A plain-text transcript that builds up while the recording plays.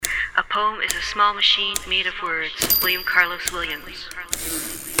A poem is a small machine made of words. William Carlos Williams.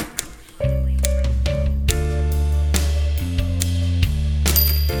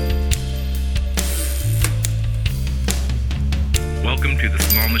 Welcome to the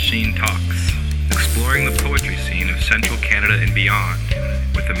Small Machine Talks, exploring the poetry scene of Central Canada and beyond,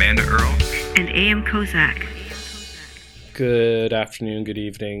 with Amanda Earle and A.M. Kozak. Good afternoon, good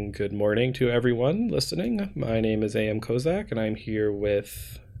evening, good morning to everyone listening. My name is A.M. Kozak, and I'm here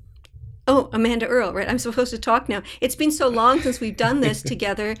with... Oh, Amanda Earle, right? I'm supposed to talk now. It's been so long since we've done this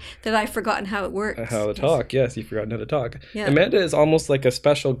together that I've forgotten how it works. How to talk, yes, you've forgotten how to talk. Yeah. Amanda is almost like a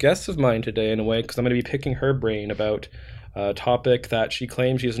special guest of mine today in a way, because I'm going to be picking her brain about a topic that she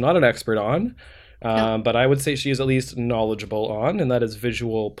claims she's not an expert on, but I would say she is at least knowledgeable on, and that is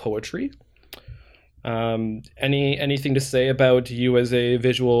visual poetry. Anything to say about you as a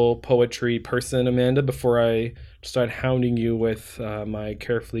visual poetry person, Amanda, before I start hounding you with my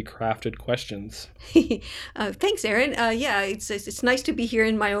carefully crafted questions? Thanks, Aaron. Yeah, it's nice to be here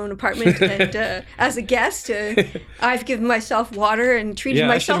in my own apartment and as a guest. I've given myself water and treated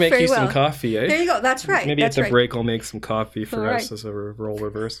myself very well. Yeah, I should make you some coffee, eh? There you go. That's right. Maybe at the break I'll make some coffee for us as a role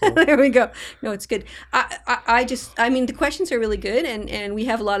reversal. There we go. No, it's good. I mean, the questions are really good, and we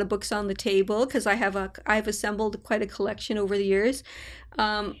have a lot of books on the table because I've assembled quite a collection over the years.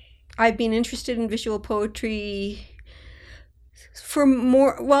 I've been interested in visual poetry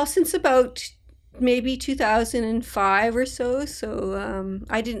since about maybe 2005 or so. So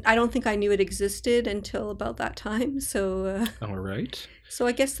I don't think I knew it existed until about that time. So all right. So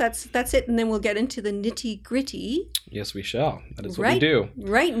I guess that's it, and then we'll get into the nitty gritty. Yes, we shall. That is what we do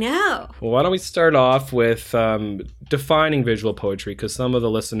right now. Well, why don't we start off with defining visual poetry, because some of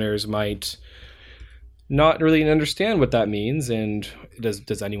the listeners might not really understand what that means, and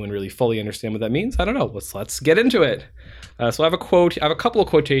does anyone really fully understand what that means? I don't know. Let's get into it. So I have a couple of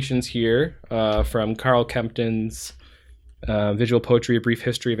quotations here from Carl Kempton's Visual Poetry: A Brief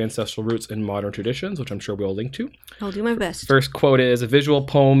History of Ancestral Roots and Modern Traditions, which I'm sure we'll link to. I'll do my best. First quote is, a visual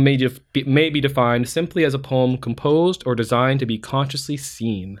poem may be defined simply as a poem composed or designed to be consciously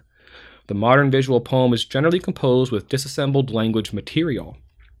seen. The modern visual poem is generally composed with disassembled language material.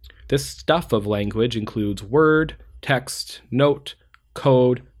 This stuff of language includes word, text, note,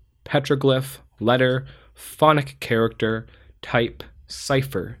 code, petroglyph, letter, phonic character, type,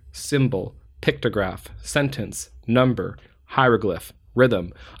 cipher, symbol, pictograph, sentence, number, hieroglyph,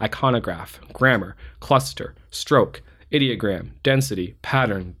 rhythm, iconograph, grammar, cluster, stroke, ideogram, density,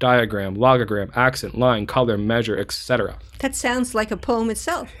 pattern, diagram, logogram, accent, line, color, measure, etc. That sounds like a poem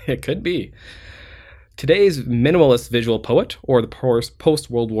itself. It could be. Today's minimalist visual poet, or the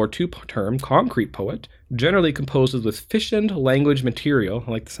post-World War II term concrete poet, generally composes with fissioned language material,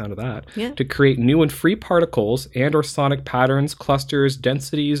 I like the sound of that, to create new and free particles and or sonic patterns, clusters,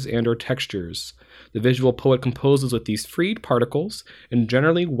 densities, and or textures. The visual poet composes with these freed particles and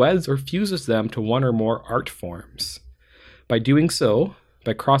generally weds or fuses them to one or more art forms. By doing so,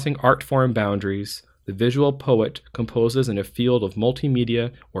 by crossing art form boundaries, the visual poet composes in a field of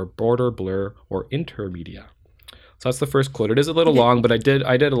multimedia or border blur or intermedia. So that's the first quote. It is a little long, but I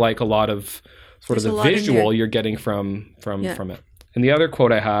did like a lot of There's of the visual you're getting from it. And the other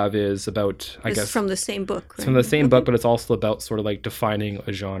quote I have is about, I guess, from the same book. Right? It's from the same book, but it's also about sort of like defining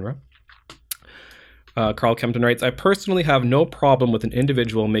a genre. Carl Kempton writes, I personally have no problem with an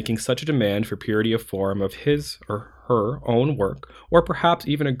individual making such a demand for purity of form of his or her own work, or perhaps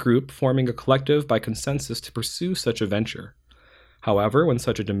even a group forming a collective by consensus to pursue such a venture. However, when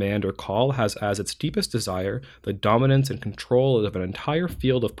such a demand or call has as its deepest desire the dominance and control of an entire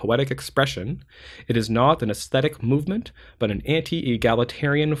field of poetic expression, it is not an aesthetic movement, but an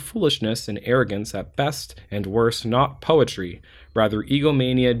anti-egalitarian foolishness and arrogance at best, and worse, not poetry, rather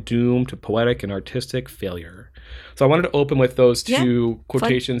egomania doomed to poetic and artistic failure. So I wanted to open with those two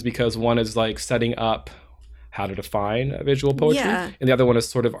quotations because one is like setting up how to define visual poetry, and the other one is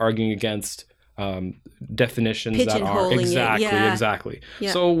sort of arguing against definitions that are exactly.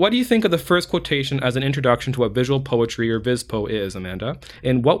 Yeah. So what do you think of the first quotation as an introduction to what visual poetry or VisPo is, Amanda?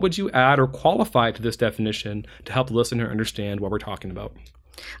 And what would you add or qualify to this definition to help the listener understand what we're talking about?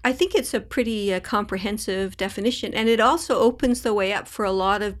 I think it's a pretty comprehensive definition, and it also opens the way up for a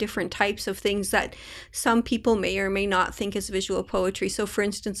lot of different types of things that some people may or may not think is visual poetry. So, for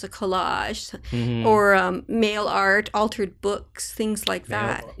instance, a collage or mail art, altered books, things like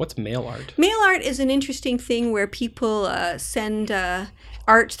that. What's mail art? Mail art is an interesting thing where people send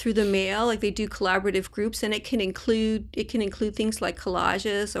art through the mail, like they do collaborative groups, and it can include things like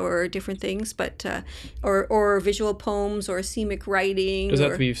collages or different things, but or visual poems or asemic writing. Does that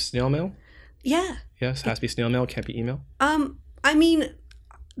have to be snail mail? Yeah. Yes, it has to be snail mail. It can't be email. I mean,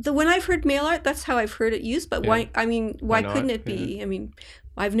 when I've heard mail art, that's how I've heard it used. But why? I mean, why not? couldn't it be? I mean,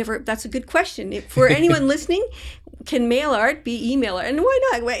 I've never. That's a good question. For anyone listening, can mail art be email art? And why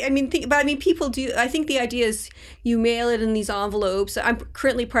not? I mean, people do. I think the idea is you mail it in these envelopes. I'm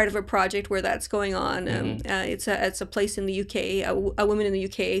currently part of a project where that's going on. It's a place in the UK, a woman in the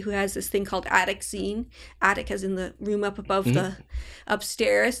UK who has this thing called attic zine. Attic, as in the room up above the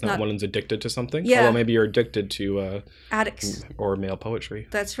upstairs. Not one's addicted to something. Yeah. Although maybe you're addicted to attics or male poetry.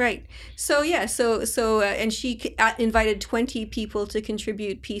 That's right. So and she invited 20 people to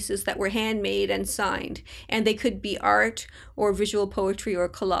contribute pieces that were handmade and signed, and they could be art or visual poetry or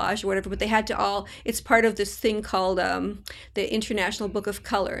collage or whatever, but they had to all, it's part of this thing called the International Book of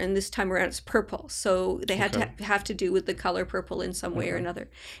Color, and this time around it's purple, so they had to have to do with the color purple in some way or another.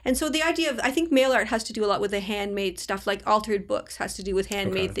 And so the idea of, I think mail art has to do a lot with the handmade stuff, like altered books has to do with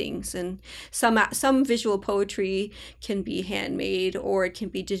handmade things, and some visual poetry can be handmade or it can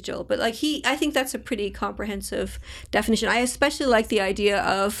be digital, but I think that's a pretty comprehensive definition. I especially like the idea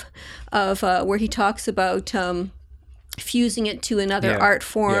of where he talks about fusing it to another art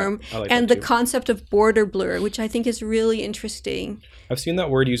form, and the concept of border blur, which I think is really interesting. I've seen that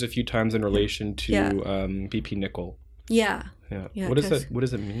word used a few times in relation to BP Nickel. Yeah. What does that? What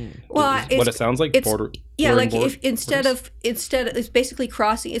does it mean? Well, what it sounds like? Border. Yeah, like if instead it's basically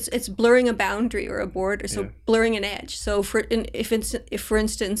crossing. It's blurring a boundary or a border. So blurring an edge. So if for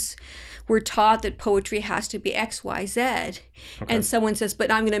instance, we're taught that poetry has to be X, Y, Z, and someone says, "But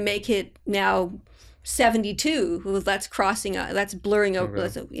I'm going to make it now 72." Well, that's blurring over.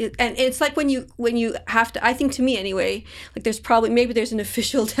 And it's like when you have to. I think, to me anyway, like there's an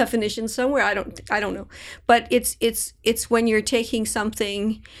official definition somewhere. I don't know, but it's when you're taking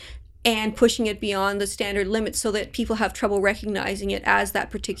something and pushing it beyond the standard limits so that people have trouble recognizing it as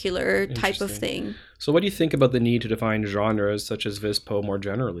that particular type of thing. So what do you think about the need to define genres such as Vispo more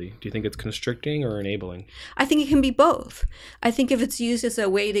generally? Do you think it's constricting or enabling? I think it can be both. I think if it's used as a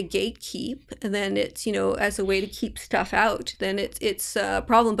way to gatekeep, then it's, as a way to keep stuff out, then it's a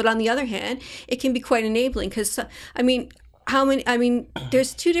problem. But on the other hand, it can be quite enabling because,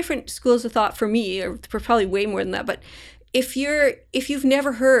 there's two different schools of thought for me, or probably way more than that, but if you've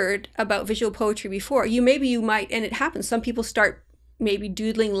never heard about visual poetry before, you might, and it happens. Some people start maybe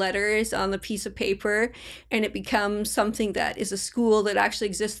doodling letters on a piece of paper, and it becomes something that is a school that actually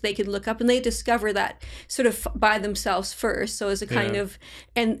exists they could look up, and they discover that sort of by themselves first. So as a kind of,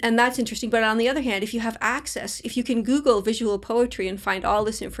 and that's interesting. But on the other hand, if you have access, if you can Google visual poetry and find all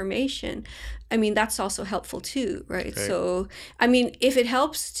this information, that's also helpful too, right? So, if it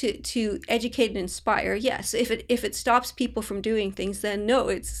helps to educate and inspire, yes. If it stops people from doing things, then no,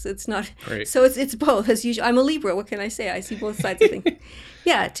 it's not. Right. So it's both, as usual. I'm a Libra. What can I say? I see both sides of things.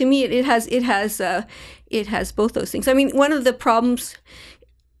 Yeah, to me, it has both those things. One of the problems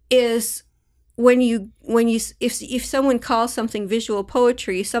is if someone calls something visual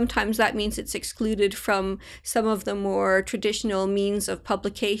poetry, sometimes that means it's excluded from some of the more traditional means of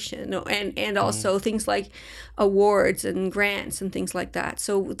publication, and also things like awards and grants and things like that.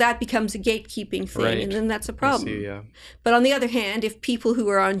 So that becomes a gatekeeping thing, and then that's a problem. I see, yeah. But on the other hand, if people who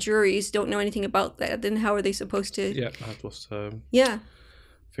are on juries don't know anything about that, then how are they supposed to? Yeah, not supposed to.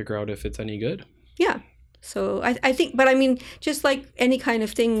 Figure out if it's any good. Yeah. So I think, but just like any kind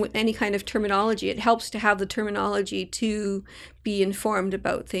of thing with any kind of terminology, it helps to have the terminology to be informed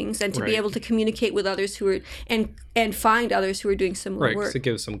about things and to be able to communicate with others who are, and find others who are doing similar work. Right, to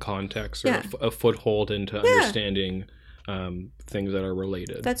give some context or a foothold into understanding things that are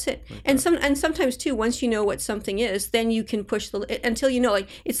related. That's it. And sometimes too, once you know what something is, then you can push until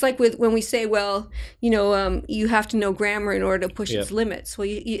it's like when we say, you have to know grammar in order to push its limits. Well,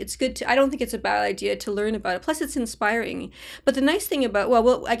 it's good to. I don't think it's a bad idea to learn about it. Plus, it's inspiring. But the nice thing about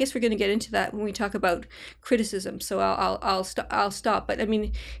I guess we're going to get into that when we talk about criticism. So I'll stop. But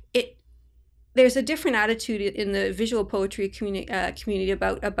there's a different attitude in the visual poetry community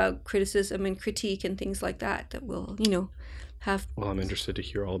about criticism and critique and things like that will have. Well, I'm interested to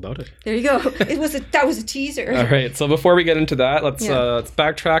hear all about it. There you go. That was a teaser. All right. So before we get into that, let's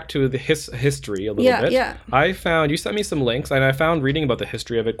backtrack to the history a little bit. Yeah. I found you sent me some links, and I found reading about the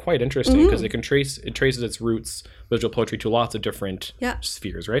history of it quite interesting because it traces its roots, visual poetry, to lots of different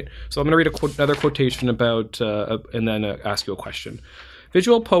spheres, right? So I'm going to read another quotation about and then ask you a question.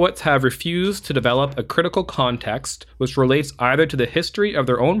 Visual poets have refused to develop a critical context which relates either to the history of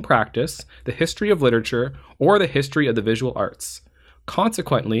their own practice, the history of literature, or the history of the visual arts.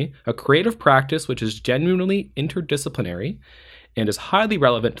 Consequently, a creative practice which is genuinely interdisciplinary and is highly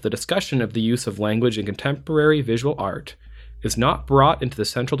relevant to the discussion of the use of language in contemporary visual art is not brought into the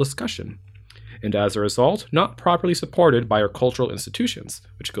central discussion. and as a result, not properly supported by our cultural institutions,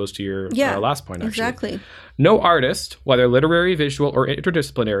 which goes to your last point, actually. Exactly. No artist, whether literary, visual, or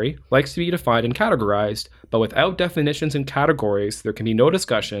interdisciplinary, likes to be defined and categorized, but without definitions and categories, there can be no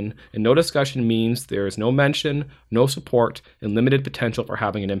discussion, and no discussion means there is no mention, no support, and limited potential for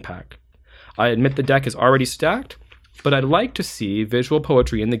having an impact. I admit the deck is already stacked, but I'd like to see visual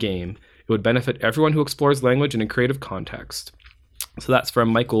poetry in the game. It would benefit everyone who explores language in a creative context. So that's from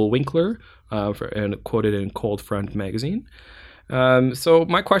Michael Winkler, and quoted in Cold Front magazine. So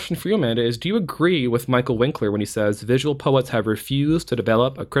my question for you, Amanda, is do you agree with Michael Winkler when he says visual poets have refused to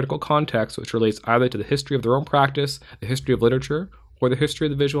develop a critical context which relates either to the history of their own practice, the history of literature, or the history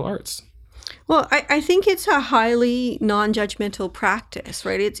of the visual arts? Well, I think it's a highly non-judgmental practice,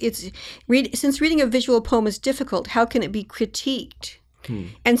 right? Since reading a visual poem is difficult, how can it be critiqued?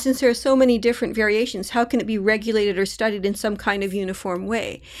 And since there are so many different variations, how can it be regulated or studied in some kind of uniform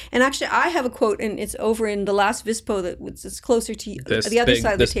way? And actually, I have a quote, and it's over in the last Vispo that's closer to the other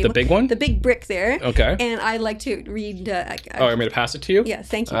side of the table. The big one? The big brick there. Okay. And I like to read... you want me to pass it to you? Yeah,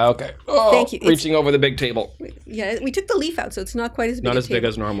 thank you. Okay. Oh, thank you. Reaching over the big table. Yeah, we took the leaf out, so it's not quite as big. Not as big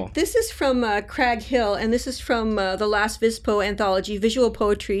as normal. This is from Crag Hill, and this is from the last Vispo anthology, Visual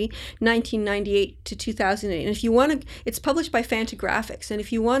Poetry, 1998 to 2008. And if you want to... It's published by Fantagraphics, and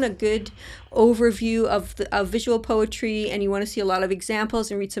if you want a good overview of visual poetry and you want to see a lot of examples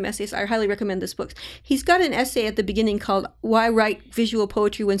and read some essays, I highly recommend this book. He's got an essay at the beginning called Why Write Visual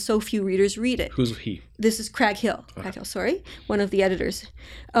Poetry When So Few Readers Read It? Who's he? This is Crag Hill. One of the editors.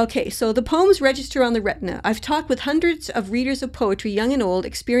 Okay, so the poems register on the retina. I've talked with hundreds of readers of poetry, young and old,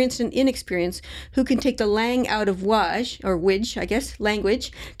 experienced and inexperienced, who can take the lang out of language,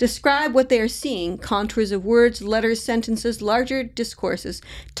 describe what they are seeing, contours of words, letters, sentences, larger discourses,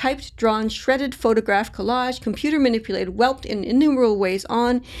 typed, drawn, shredded, photographed, collage, computer manipulated, whelped in innumerable ways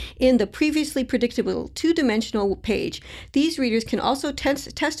in the previously predictable two-dimensional page. These readers can also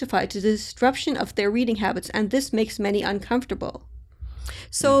testify to the disruption of their reading habits, and this makes many uncomfortable.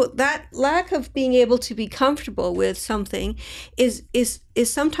 So that lack of being able to be comfortable with something is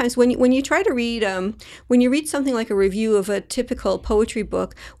sometimes when you try to read when you read something like a review of a typical poetry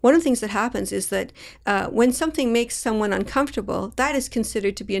book, one of the things that happens is that when something makes someone uncomfortable, that is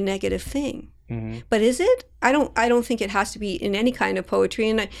considered to be a negative thing. Mm-hmm. But is it? I don't think it has to be in any kind of poetry.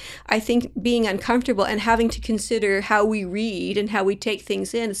 And I think being uncomfortable and having to consider how we read and how we take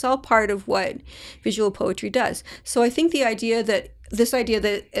things in, it's all part of what visual poetry does. So I think the idea that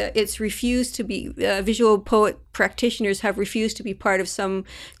it's refused to be, visual poet practitioners have refused to be part of some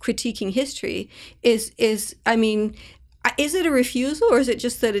critiquing history is it a refusal, or is it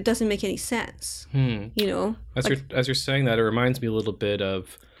just that it doesn't make any sense? As you're saying that, it reminds me a little bit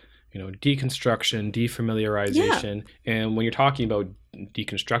of deconstruction, defamiliarization. Yeah. And when you're talking about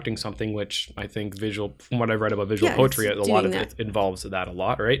deconstructing something, which I think from what I've read about visual poetry, a lot of it involves that a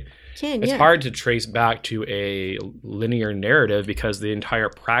lot, right? It's hard to trace back to a linear narrative because the entire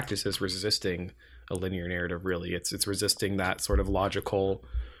practice is resisting a linear narrative, really. It's resisting that sort of logical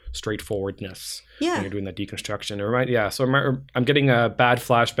straightforwardness when you're doing that deconstruction. So I'm getting bad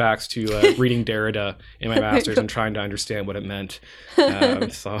flashbacks to reading Derrida in my master's and trying to understand what it meant.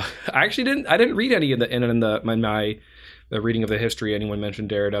 So I actually didn't read any in the reading of the history anyone mentioned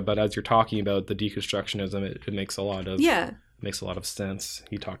Derrida, but as you're talking about the deconstructionism, it makes a lot of sense.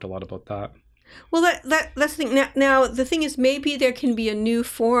 He talked a lot about that. Well, that's the thing. Now, the thing is, maybe there can be a new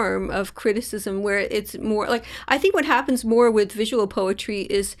form of criticism where it's more like, I think what happens more with visual poetry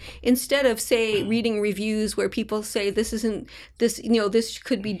is instead of, say, reading reviews where people say this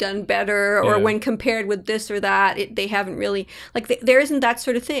could be done better, or when compared with this or that, they haven't really, there isn't that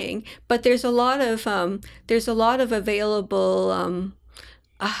sort of thing. But there's a lot of available.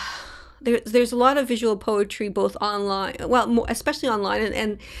 There's a lot of visual poetry, both online, especially online,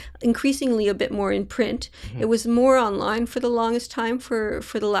 and increasingly a bit more in print. Mm-hmm. It was more online for the longest time, for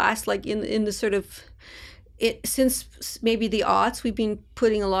the last, in the sort of, since maybe the aughts, we've been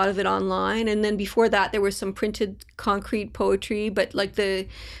putting a lot of it online, and then before that there was some printed concrete poetry, but we're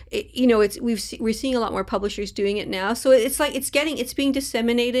seeing a lot more publishers doing it now. So it's being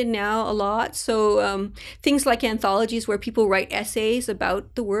disseminated now a lot. So things like anthologies where people write essays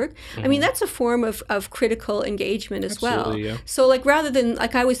about the work. Mm-hmm. I mean, that's a form of critical engagement as well. Yeah. So rather than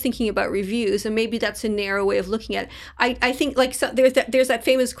I was thinking about reviews, and maybe that's a narrow way of looking at it. I think there's that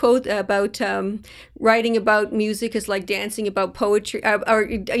famous quote about writing about music is like dancing about poetry, or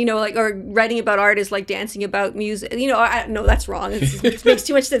writing about art is like dancing about music, I no, that's wrong. It makes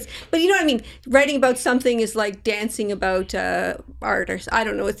too much sense. But you know what I mean? Writing about something is like dancing about art, or I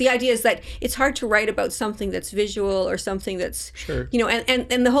don't know. The idea is that it's hard to write about something that's visual or something that's, Sure.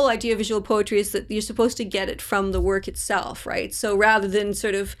 And the whole idea of visual poetry is that you're supposed to get it from the work itself, right? So rather than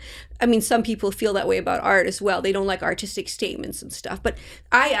sort of, some people feel that way about art as well. They don't like artistic statements and stuff. But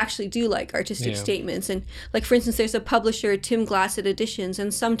I actually do like artistic statements. And like, for instance, there's a publisher, Tim Glassett Editions,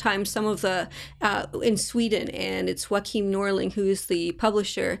 and sometimes some of the, in Sweden, and it's Joachim Norling who is the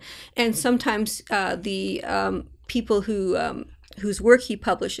publisher. And sometimes the people whose work he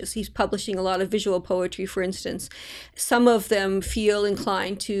publishes. He's publishing a lot of visual poetry, for instance. Some of them feel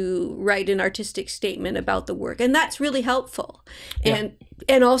inclined to write an artistic statement about the work, and that's really helpful. Yeah.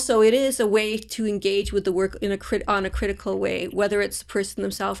 And also, it is a way to engage with the work on a critical way, whether it's the person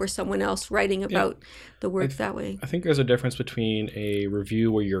themselves or someone else writing about the work that way. I think there's a difference between a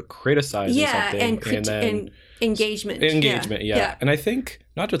review where you're criticizing something and then engagement. Engagement, yeah. And I think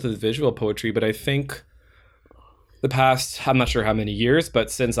not just with visual poetry, but I think the past, I'm not sure how many years, but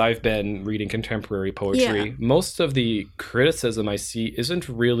since I've been reading contemporary poetry, most of the criticism I see isn't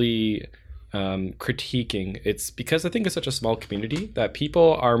really critiquing. It's because I think it's such a small community that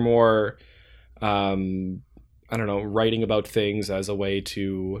people are more, writing about things as a way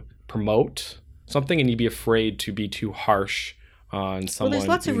to promote something, and you'd be afraid to be too harsh on someone. Well, there's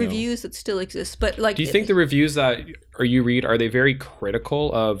lots of reviews that still exist, but like, do you think the reviews that you read, are they very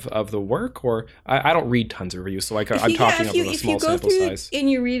critical of the work? Or I don't read tons of reviews, so I'm talking about a small sample size. And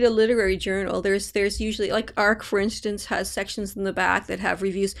you read a literary journal, there's usually, like ARC, for instance, has sections in the back that have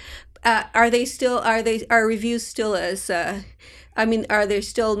reviews. Are reviews still as are there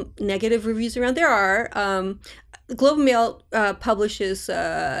still negative reviews around? There are. Globe and Mail publishes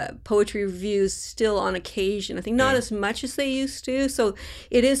poetry reviews still on occasion. I think not as much as they used to. So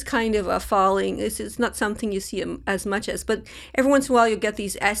it is kind of a falling. It's not something you see as much as. But every once in a while, you'll get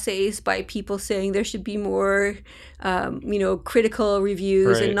these essays by people saying there should be more, critical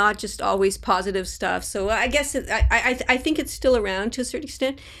reviews and not just always positive stuff. So I guess I think it's still around to a certain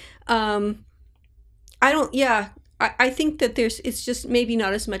extent. I think that it's just maybe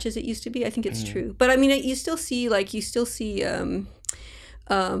not as much as it used to be. I think it's true. But you still see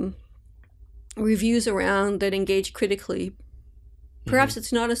reviews around that engage critically. Perhaps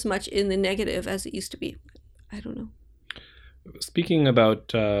it's not as much in the negative as it used to be. I don't know. Speaking about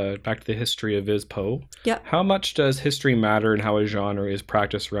back to the history of Vispo, how much does history matter in how a genre is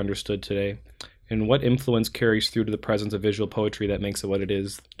practiced or understood today? And what influence carries through to the presence of visual poetry that makes it what it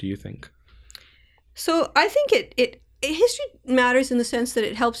is, do you think? So I think history matters in the sense that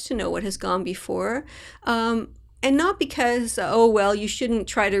it helps to know what has gone before. And not because, you shouldn't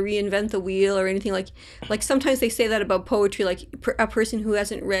try to reinvent the wheel or anything like sometimes they say that about poetry, like a person who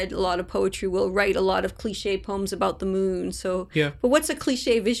hasn't read a lot of poetry will write a lot of cliche poems about the moon. So, but what's a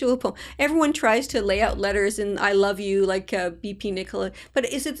cliche visual poem? Everyone tries to lay out letters in I love you, like B.P. Nicola. But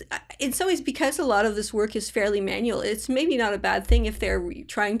it's always because a lot of this work is fairly manual. It's maybe not a bad thing if they're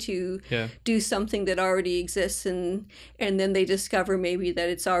trying to do something that already exists and then they discover maybe that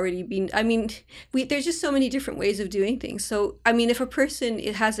it's already been, there's just so many different ways of doing things. So, if a person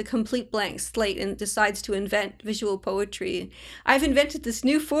has a complete blank slate and decides to invent visual poetry, I've invented this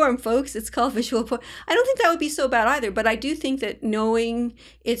new form, folks. It's called visual poetry. I don't think that would be so bad either, but I do think that knowing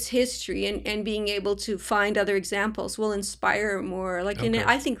its history and being able to find other examples will inspire more.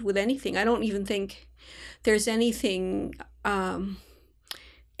 I think with anything, I don't even think there's anything,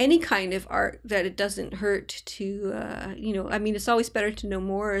 any kind of art that it doesn't hurt to, it's always better to know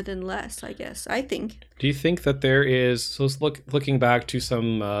more than less, I guess, I think. Do you think that there is, so looking back to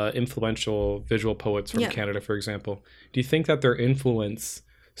some influential visual poets from Canada, for example, do you think that their influence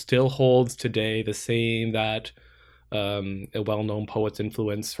still holds today the same that a well-known poet's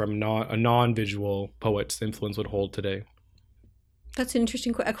influence from a non-visual poet's influence would hold today? That's an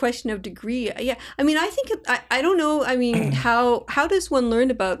interesting a question of degree. Yeah, I think I don't know. How does one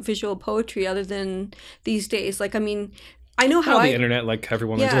learn about visual poetry other than these days? I know how the internet, like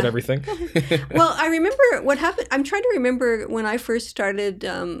everyone learns about everything. Well, I remember what happened. I'm trying to remember when I first started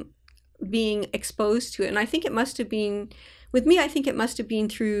being exposed to it, and I think it must have been. With me, I think it must have been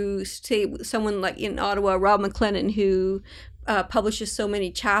through, say, someone like in Ottawa, Rob McLennan, who publishes so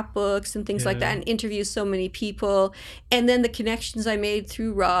many chapbooks and things like that and interviews so many people. And then the connections I made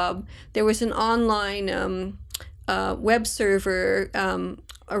through Rob, there was an online web server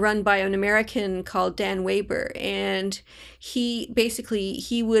run by an American called Dan Weber. And he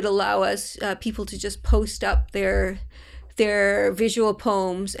would allow us, people to just post up their their visual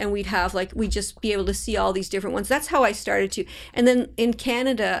poems, and we'd just be able to see all these different ones. That's how I started to. And then in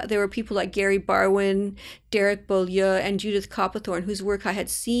Canada, there were people like Gary Barwin, Derek Beaulieu, and Judith Copperthorne, whose work I had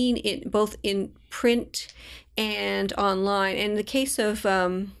seen both in print and online. And in the case of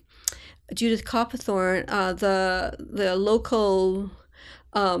Judith Copperthorne, the local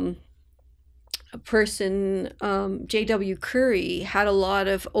person, J.W. Curry, had a lot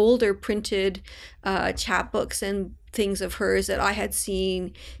of older printed chapbooks and things of hers that I had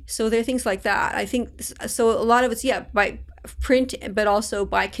seen. So there are things like that. I think so. A lot of it's by print, but also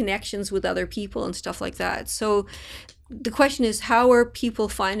by connections with other people and stuff like that. So the question is, how are people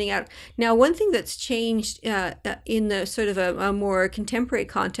finding out? Now, one thing that's changed in the sort of a more contemporary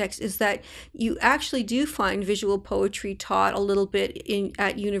context is that you actually do find visual poetry taught a little bit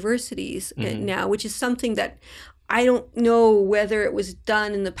at universities now, which is something that I don't know whether it was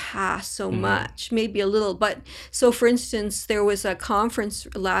done in the past so much, maybe a little. But so, for instance, there was a conference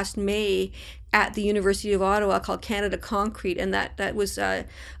last May at the University of Ottawa called Canada Concrete, and that was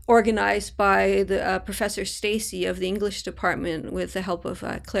organized by the Professor Stacey of the English department with the help of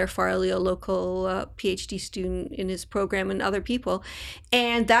Claire Farley, a local PhD student in his program, and other people.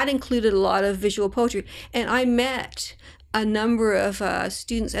 And that included a lot of visual poetry. And I met a number of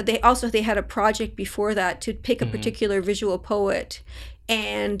students. They had a project before that to pick a particular visual poet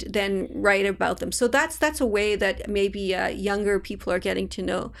and then write about them. So that's a way that maybe younger people are getting to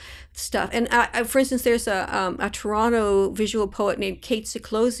know stuff. And for instance, there's a Toronto visual poet named Kate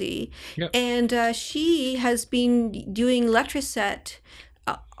Ciclosi, and she has been doing Letraset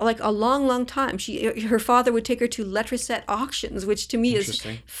like a long time. Her father would take her to Letraset auctions, which to me is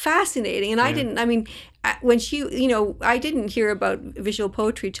fascinating. And I didn't hear about visual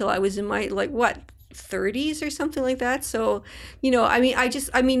poetry till I was in my 30s or something like that. So, I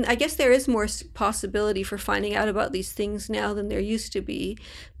guess there is more possibility for finding out about these things now than there used to be.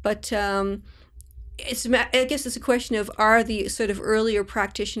 But I guess it's a question of, are the sort of earlier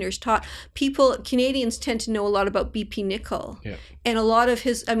practitioners taught? Canadians tend to know a lot about B.P. Nichol. Yeah. And a lot of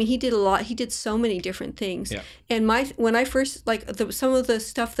his, he did so many different things. Yeah. And when I first, some of the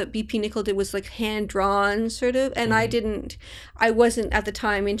stuff that B.P. Nichol did was hand-drawn sort of, and I wasn't at the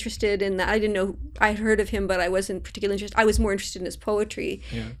time interested in that. I didn't know, I'd heard of him, but I wasn't particularly interested. I was more interested in his poetry.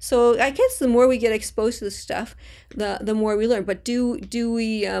 Yeah. So I guess the more we get exposed to this stuff, the more we learn. But do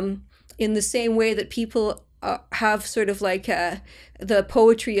we, in the same way that people have sort of the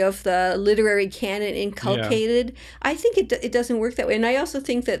poetry of the literary canon inculcated, I think it doesn't work that way. And I also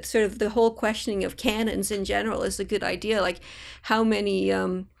think that sort of the whole questioning of canons in general is a good idea. Like how many,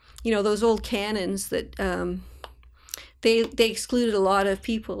 those old canons that they excluded a lot of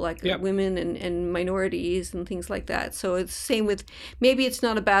people, women and minorities and things like that. So it's the same with, maybe it's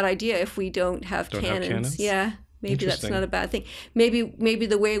not a bad idea if we don't have canons. Yeah. Maybe that's not a bad thing. Maybe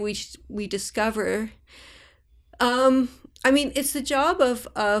the way we discover. It's the job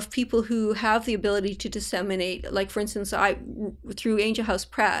of people who have the ability to disseminate. Like, for instance, through Angel House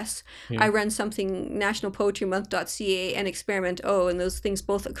Press, I run something, nationalpoetrymonth.ca and Experiment O, and those things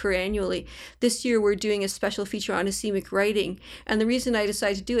both occur annually. This year, we're doing a special feature on asemic writing. And the reason I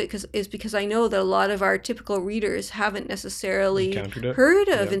decided to do it is because I know that a lot of our typical readers haven't necessarily heard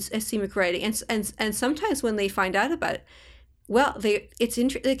of asemic writing. And sometimes when they find out about it, well,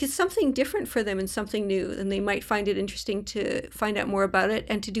 it's something different for them and something new, and they might find it interesting to find out more about it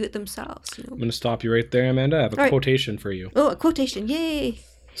and to do it themselves. I'm going to stop you right there, Amanda. I have a quotation for you. Oh, a quotation. Yay.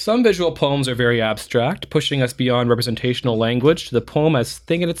 Some visual poems are very abstract, pushing us beyond representational language to the poem as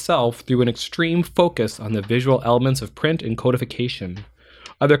thing in itself through an extreme focus on the visual elements of print and codification.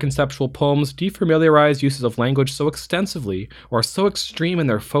 Other conceptual poems defamiliarize uses of language so extensively or so extreme in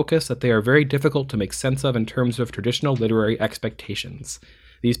their focus that they are very difficult to make sense of in terms of traditional literary expectations.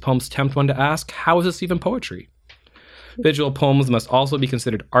 These poems tempt one to ask, how is this even poetry? Visual poems must also be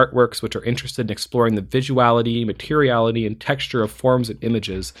considered artworks which are interested in exploring the visuality, materiality, and texture of forms and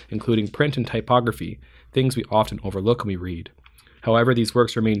images, including print and typography, things we often overlook when we read. However, these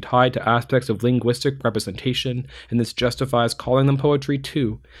works remain tied to aspects of linguistic representation, and this justifies calling them poetry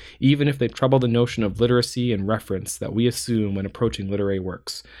too, even if they trouble the notion of literacy and reference that we assume when approaching literary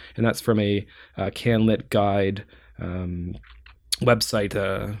works. And that's from a CanLit Guide website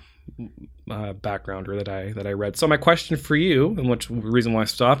backgrounder that I read. So my question for you, and the reason why I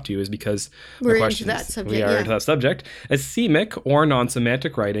stopped you, is because we are into that subject. Asemic or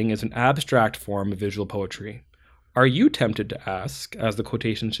non-semantic writing is an abstract form of visual poetry. Are you tempted to ask, as the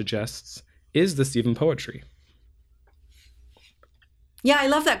quotation suggests, is this even poetry? Yeah, I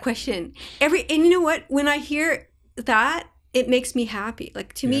love that question. And you know what? When I hear that, it makes me happy.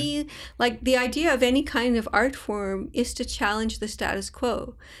 Like to me, like the idea of any kind of art form is to challenge the status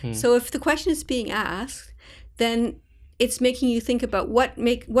quo. So if the question is being asked, then it's making you think about what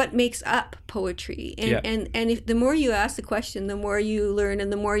makes up poetry, and if the more you ask the question, the more you learn,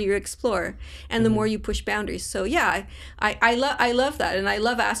 and the more you explore, and the more you push boundaries. So yeah, I love that, and I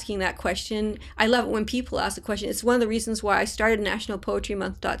love asking that question. I love it when people ask the question. It's one of the reasons why I started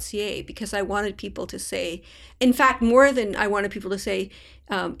nationalpoetrymonth.ca, because I wanted people to say, in fact, more than I wanted people to say,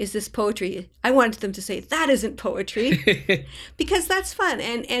 is this poetry? I wanted them to say, that isn't poetry, because that's fun.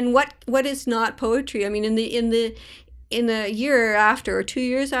 And what is not poetry? I mean, in the year after, or 2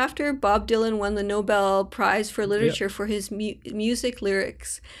 years after, Bob Dylan won the Nobel Prize for Literature for his music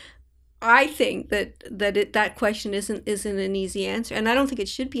lyrics. I think that question isn't an easy answer, and I don't think it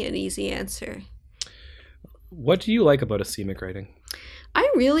should be an easy answer. What do you like about asemic writing? I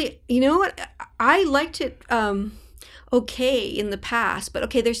really, you know what, I liked it okay in the past, but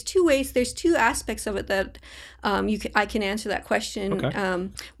okay, there's two aspects of it that I can answer that question. Okay.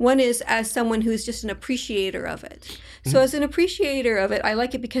 One is as someone who's just an appreciator of it. So as an appreciator of it, I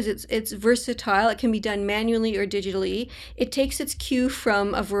like it because it's versatile. It can be done manually or digitally. It takes its cue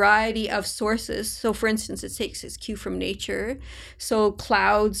from a variety of sources. So for instance, it takes its cue from nature. So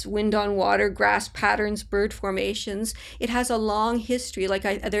clouds, wind on water, grass patterns, bird formations. It has a long history. Like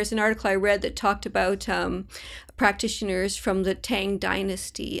there's an article I read that talked about practitioners from the Tang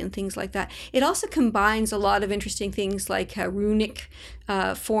dynasty and things like that. It also combines a lot of interesting things like runic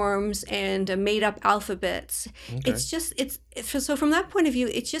forms and made-up alphabets. Okay. So from that point of view,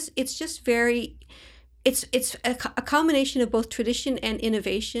 it's just very. It's a combination of both tradition and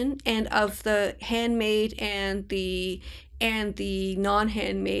innovation, and of the handmade and the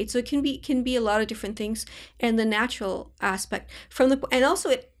non-handmade. So it can be a lot of different things, and the natural aspect from the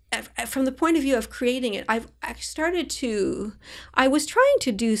point of view of creating it, I was trying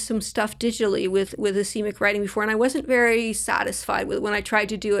to do some stuff digitally with asemic writing before, and I wasn't very satisfied with when I tried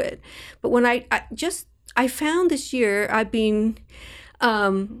to do it. But when I found this year, I've been,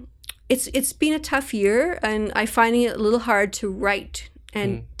 it's been a tough year, and I'm finding it a little hard to write,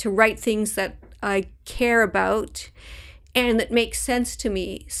 and to write things that I care about and that make sense to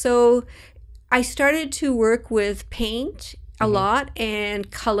me. So I started to work with paint a lot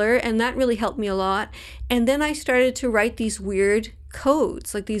and color, and that really helped me a lot. And then I started to write these weird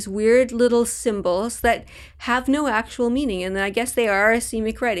codes, like these weird little symbols that have no actual meaning. And I guess they are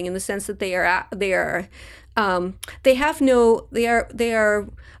asemic writing in the sense that they are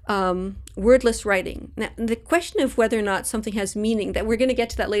wordless writing. Now, the question of whether or not something has meaning, that we're going to get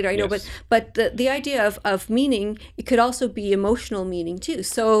to that later, I know, but the idea of meaning, it could also be emotional meaning too.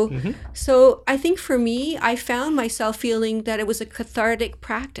 So I think for me, I found myself feeling that it was a cathartic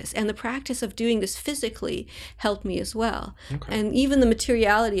practice, and the practice of doing this physically helped me as well. Okay. And even the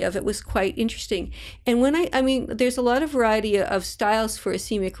materiality of it was quite interesting. And when I mean, there's a lot of variety of styles for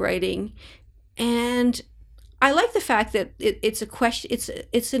asemic writing, and I like the fact that it's a question.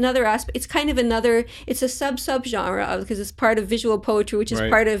 It's another aspect. It's kind of another. It's a subgenre because it's part of visual poetry, which is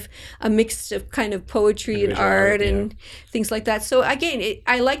part of a mix of kind of poetry and art and things like that. So again,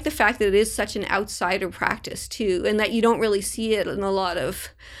 I like the fact that it is such an outsider practice too, and that you don't really see it in a lot of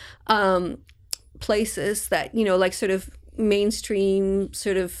places that, you know, like sort of mainstream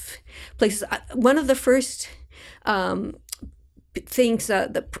sort of places. One of the first things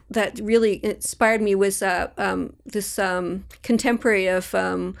that really inspired me was this contemporary of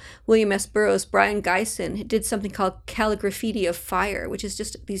William S. Burroughs, Brian Geisen, did something called Calligraffiti of Fire, which is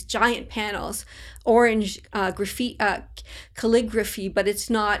just these giant panels, orange calligraphy, but it's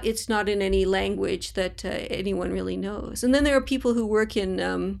not in any language that anyone really knows. And then there are people who work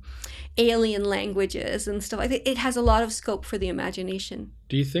in alien languages and stuff. I think it has a lot of scope for the imagination.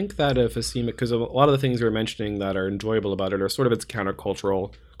 Do you think that if asemic, because a lot of the things you were mentioning that are enjoyable about it are sort of its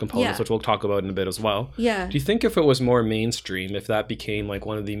countercultural components, which we'll talk about in a bit as well. Yeah. Do you think if it was more mainstream, if that became like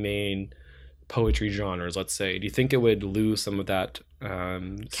one of the main poetry genres, let's say, do you think it would lose some of that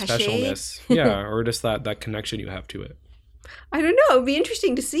specialness? Yeah, or just that connection you have to it? I don't know. It'd be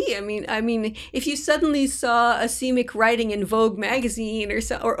interesting to see. I mean, if you suddenly saw asemic writing in Vogue magazine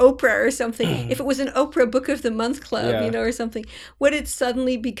or Oprah or something, if it was an Oprah Book of the Month club, you know, or something, would it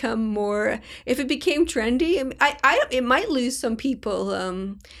suddenly become more? If it became trendy, it might lose some people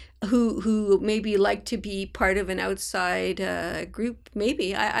who maybe like to be part of an outside group.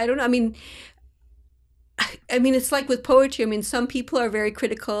 Maybe I don't know. I mean, it's like with poetry. I mean, some people are very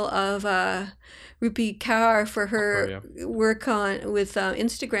critical of Rupi Kaur for her work with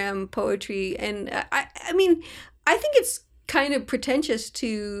Instagram poetry, and I mean, I think it's kind of pretentious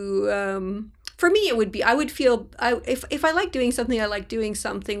to for me, it would be, I would feel, if I like doing something, I like doing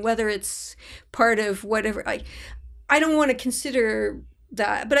something, whether it's part of whatever, I don't want to consider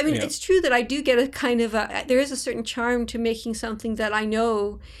that. But I mean, it's true that I do get a kind of there is a certain charm to making something that I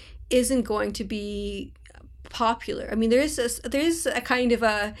know isn't going to be popular. I mean, there's a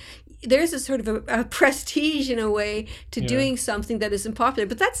sort of a prestige in a way to doing something that isn't popular,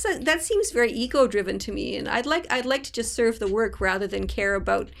 but that seems very ego driven to me, and I'd like to just serve the work rather than care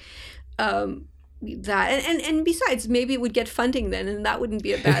about that. And besides, maybe it would get funding then, and that wouldn't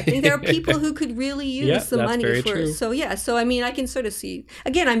be a bad thing. There are people who could really use the money for it. So I mean, I can sort of see,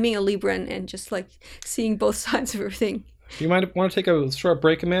 again, I'm being a Libra and just like seeing both sides of everything. You might want to take a short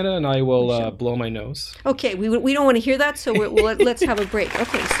break, Amanda, and I will blow my nose. Okay, we don't want to hear that, so let's have a break.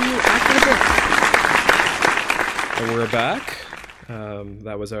 Okay, see you after the break. And we're back.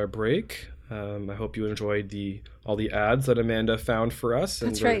 That was our break. I hope you enjoyed all the ads that Amanda found for us.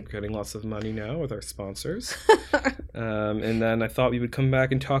 And we're getting lots of money now with our sponsors. And then I thought we would come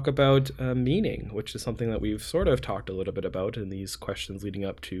back and talk about meaning, which is something that we've sort of talked a little bit about in these questions leading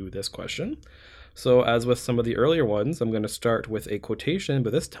up to this question. So as with some of the earlier ones, I'm going to start with a quotation,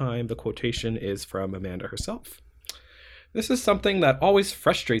 but this time the quotation is from Amanda herself. This is something that always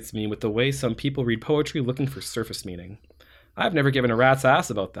frustrates me with the way some people read poetry looking for surface meaning. I've never given a rat's ass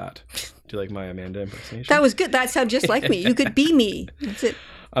about that. Do you like my Amanda impersonation? That was good. That sounded just like me. You could be me. That's it.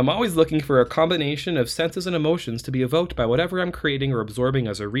 I'm always looking for a combination of senses and emotions to be evoked by whatever I'm creating or absorbing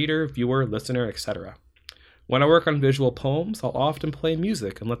as a reader, viewer, listener, etc. When I work on visual poems, I'll often play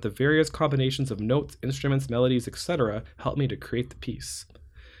music and let the various combinations of notes, instruments, melodies, etc. help me to create the piece.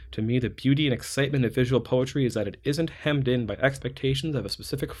 To me, the beauty and excitement of visual poetry is that it isn't hemmed in by expectations of a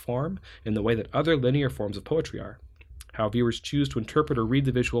specific form in the way that other linear forms of poetry are. How viewers choose to interpret or read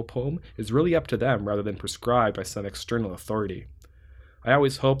the visual poem is really up to them rather than prescribed by some external authority. I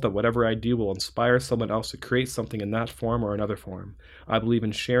always hope that whatever I do will inspire someone else to create something in that form or another form. I believe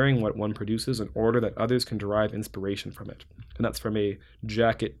in sharing what one produces in order that others can derive inspiration from it. And that's from a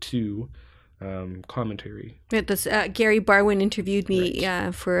Jacket 2 commentary. Gary Barwin interviewed me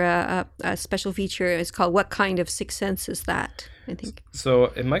for a special feature. It's called What Kind of Sixth Sense Is That? I think. So,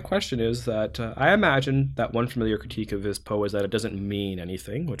 and my question is that I imagine that one familiar critique of his poem is that it doesn't mean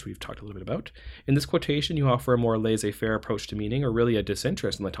anything, which we've talked a little bit about. In this quotation, you offer a more laissez-faire approach to meaning, or really a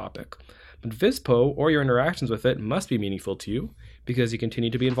disinterest in the topic. But Vispo, or your interactions with it, must be meaningful to you, because you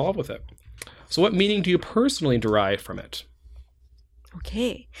continue to be involved with it. So what meaning do you personally derive from it?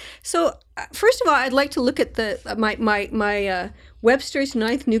 Okay, so first of all, I'd like to look at my Webster's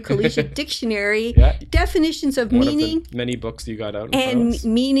Ninth New Collegiate Dictionary definitions of meaning. Of the many books you got out. And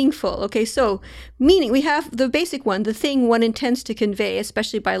meaningful. Okay, so meaning, we have the basic one, the thing one intends to convey,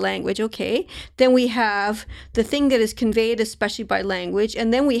 especially by language. Okay, then we have the thing that is conveyed, especially by language,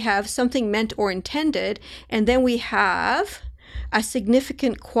 and then we have something meant or intended, and then we have a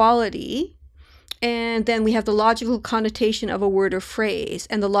significant quality. And then we have the logical connotation of a word or phrase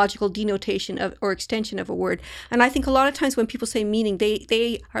and the logical denotation of or extension of a word. And I think a lot of times when people say meaning,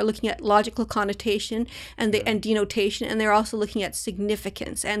 they are looking at logical connotation and denotation, and they're also looking at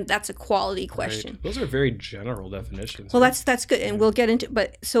significance, and that's a quality question. Right. Those are very general definitions. Well, that's good, and we'll get into.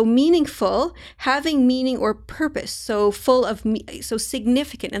 But so meaningful, having meaning or purpose, so full of so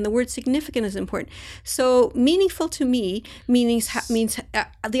significant, and the word significant is important. So meaningful to me means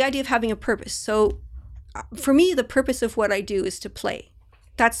the idea of having a purpose. So for me, the purpose of what I do is to play.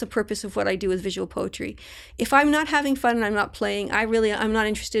 That's the purpose of what I do with visual poetry. If I'm not having fun and I'm not playing, I'm not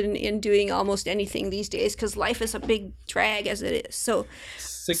interested in doing almost anything these days, because life is a big drag as it is. So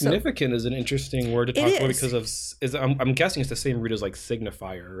significant is an interesting word to talk about because I'm guessing it's the same root as like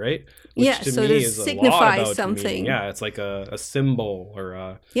signifier, right? Which to so me to is signify a lot about something. Meaning. Yeah, it's like a symbol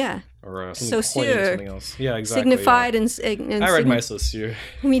or something Saussure. pointing to something else. Yeah, exactly. Signified and I read my Saussure.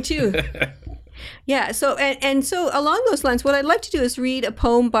 Me too. Yeah, so and so along those lines, what I'd like to do is read a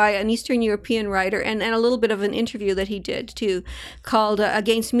poem by an Eastern European writer and a little bit of an interview that he did too, called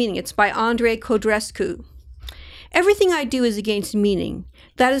Against Meaning. It's by Andrei Codrescu. Everything I do is against meaning.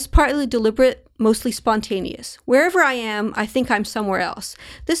 That is partly deliberate, mostly spontaneous. Wherever I am, I think I'm somewhere else.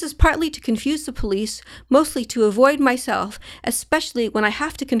 This is partly to confuse the police, mostly to avoid myself, especially when I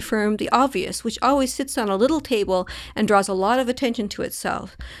have to confirm the obvious, which always sits on a little table and draws a lot of attention to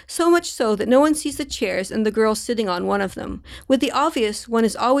itself. So much so that no one sees the chairs and the girl sitting on one of them. With the obvious, one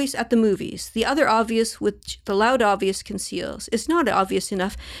is always at the movies. The other obvious, which the loud obvious conceals, is not obvious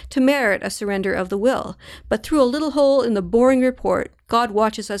enough to merit a surrender of the will. But through a little hole in the boring report, God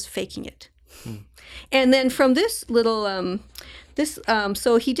watches us faking it. And then from this little,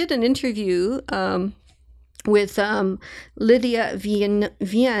 so he did an interview Lydia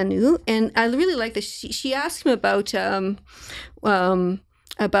Vianu, and I really like this. She asked him about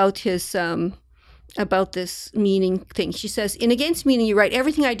his about this meaning thing. She says, in Against Meaning, you write,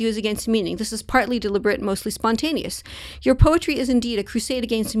 everything I do is against meaning. This is partly deliberate, mostly spontaneous. Your poetry is indeed a crusade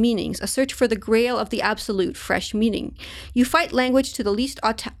against meanings, a search for the grail of the absolute, fresh meaning. You fight language to the least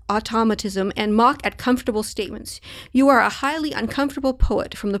automatism and mock at comfortable statements. You are a highly uncomfortable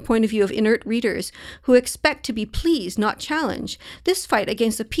poet from the point of view of inert readers who expect to be pleased, not challenged. This fight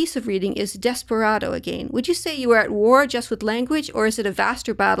against a piece of reading is desperado again. Would you say you are at war just with language, or is it a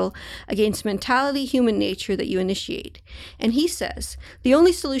vaster battle against mentality, human nature that you initiate? And he says, the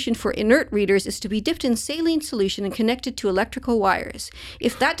only solution for inert readers is to be dipped in saline solution and connected to electrical wires.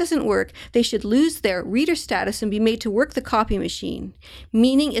 If that doesn't work, they should lose their reader status and be made to work the copy machine.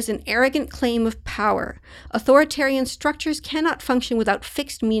 Meaning is an arrogant claim of power. Authoritarian structures cannot function without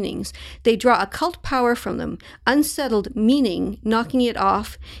fixed meanings. They draw occult power from them.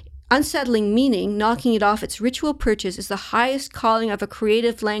 Unsettling meaning, knocking it off its ritual purchase is the highest calling of a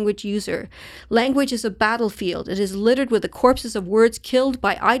creative language user. Language is a battlefield. It is littered with the corpses of words killed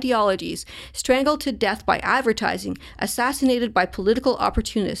by ideologies, strangled to death by advertising, assassinated by political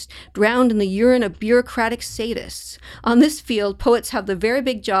opportunists, drowned in the urine of bureaucratic sadists. On this field, poets have the very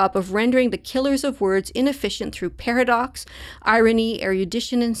big job of rendering the killers of words inefficient through paradox, irony,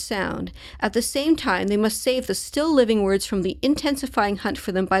 erudition, and sound. At the same time, they must save the still living words from the intensifying hunt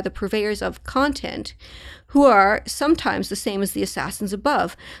for them by the purveyors of content, who are sometimes the same as the assassins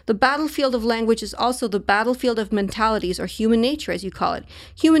above. The battlefield of language is also the battlefield of mentalities, or human nature, as you call it.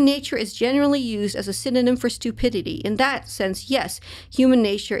 Human nature is generally used as a synonym for stupidity. In that sense, yes, human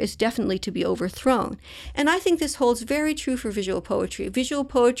nature is definitely to be overthrown. And I think this holds very true for visual poetry. Visual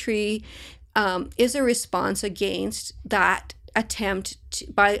poetry is a response against that attempt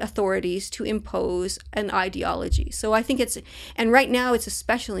by authorities to impose an ideology. So I think and right now it's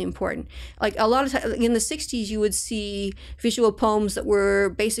especially important. Like a lot of times in the 60s, you would see visual poems that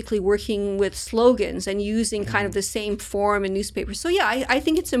were basically working with slogans and using kind of the same form in newspapers. So yeah, I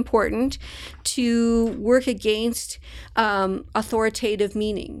think it's important to work against authoritative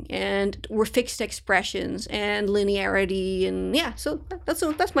meaning and fixed expressions and linearity, and yeah. So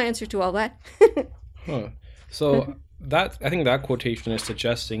that's my answer to all that. So. I think that quotation is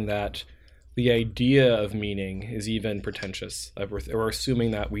suggesting that the idea of meaning is even pretentious. We're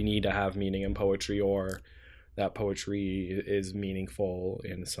assuming that we need to have meaning in poetry, or that poetry is meaningful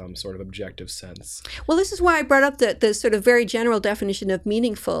in some sort of objective sense. Well, this is why I brought up the sort of very general definition of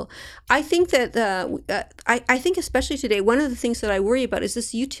meaningful. I think that I think especially today, one of the things that I worry about is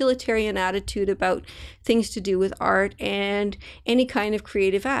this utilitarian attitude about things to do with art and any kind of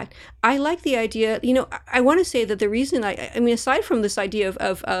creative act. I like the idea, I want to say that the reason I mean, aside from this idea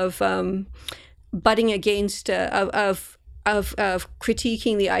of butting against of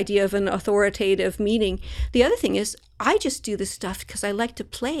critiquing the idea of an authoritative meaning, the other thing is I just do this stuff because I like to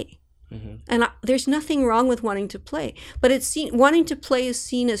play. Mm-hmm. And there's nothing wrong with wanting to play, but wanting to play is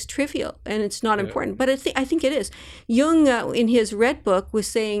seen as trivial and it's not important. But I think it is. Jung, in his Red Book, was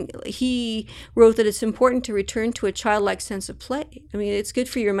saying, he wrote that it's important to return to a childlike sense of play. I mean, it's good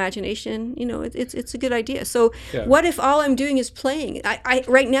for your imagination. It's a good idea. So what if all I'm doing is playing? I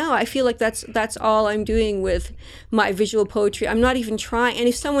right now I feel like that's all I'm doing with my visual poetry. I'm not even trying. And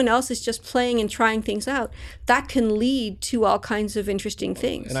if someone else is just playing and trying things out, that can lead to all kinds of interesting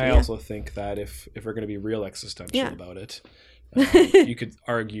things. And I also think that if we're going to be real existential about it, you could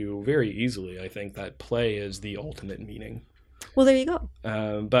argue very easily, I think, that play is the ultimate meaning. Well, there you go.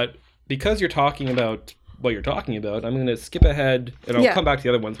 But because you're talking about what you're talking about, I'm going to skip ahead, and I'll come back to the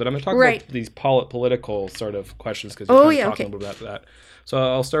other ones, but I'm going to talk about these political sort of questions, because you're talking about that. So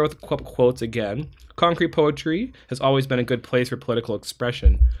I'll start with quotes again. Concrete poetry has always been a good place for political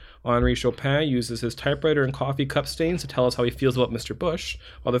expression. Henri Chopin uses his typewriter and coffee cup stains to tell us how he feels about Mr. Bush,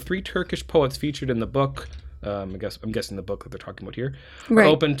 while the three Turkish poets featured in the book, I'm guessing the book that they're talking about here, are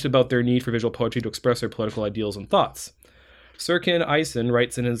open about their need for visual poetry to express their political ideals and thoughts. Sirkin Eisen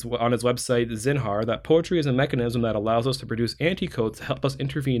writes on his website Zinhar that poetry is a mechanism that allows us to produce anti-codes to help us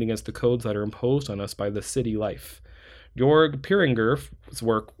intervene against the codes that are imposed on us by the city life. Jorg Piringer's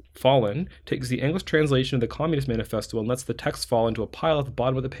work, Fallen, takes the English translation of the Communist Manifesto and lets the text fall into a pile at the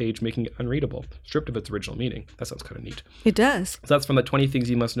bottom of the page, making it unreadable, stripped of its original meaning. That sounds kind of neat. It does. So that's from the 20 Things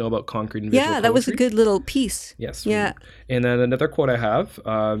You Must Know About Concrete and Visual Poetry. Yeah, that was a good little piece. Yes. Yeah. And then another quote I have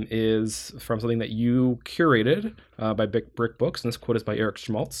is from something that you curated by Brick Books, and this quote is by Eric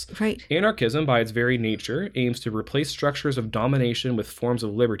Schmaltz. Right. Anarchism, by its very nature, aims to replace structures of domination with forms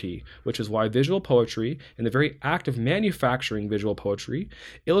of liberty, which is why visual poetry, and the very act of manufacturing visual poetry,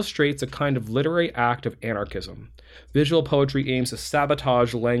 illustrates illustrates a kind of literary act of anarchism. Visual poetry aims to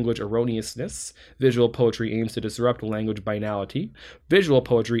sabotage language erroneousness. Visual poetry aims to disrupt language banality. Visual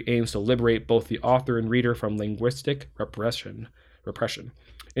poetry aims to liberate both the author and reader from linguistic repression.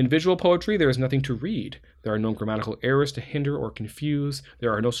 In visual poetry, there is nothing to read. There are no grammatical errors to hinder or confuse.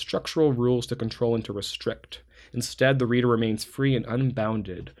 There are no structural rules to control and to restrict. Instead, the reader remains free and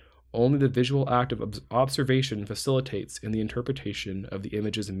unbounded. Only the visual act of observation facilitates in the interpretation of the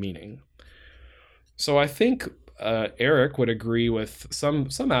image's meaning. So I think Eric would agree with some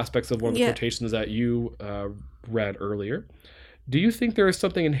aspects of one of the quotations that you read earlier. Do you think there is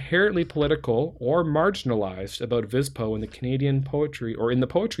something inherently political or marginalized about Vispo in the Canadian poetry, or in the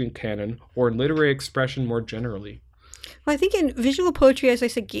poetry canon, or in literary expression more generally? Well, I think in visual poetry, as I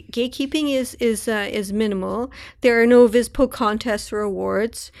said, gatekeeping is minimal. There are no Vispo contests or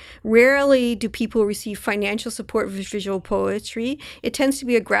awards. Rarely do people receive financial support for visual poetry. It tends to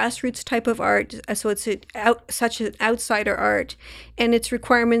be a grassroots type of art, so it's such an outsider art, and its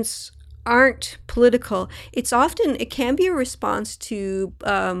requirements aren't political. It can be a response to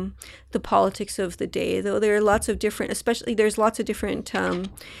the politics of the day, though there are lots of different, there's lots of different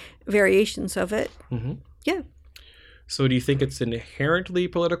variations of it. Mm-hmm. Yeah. So do you think it's inherently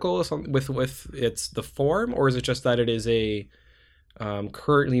political with its the form, or is it just that it is a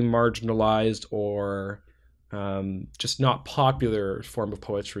currently marginalized or just not popular form of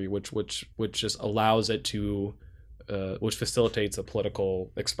poetry, which just allows it to which facilitates a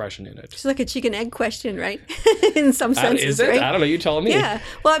political expression in it? It's like a chicken egg question, right? In some senses, is it? Right? I don't know. You tell me. Yeah.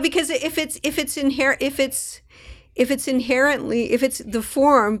 Well, because if it's the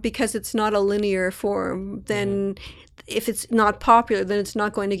form, because it's not a linear form, then if it's not popular, then it's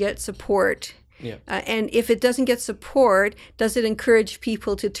not going to get support. Yeah. And if it doesn't get support, does it encourage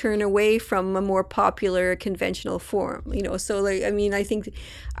people to turn away from a more popular conventional form? So I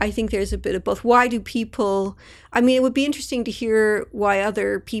think there's a bit of both. Why do people? It would be interesting to hear why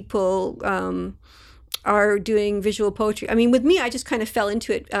other people are doing visual poetry. With me, I just kind of fell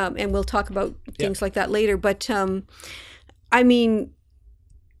into it, and we'll talk about things like that later. But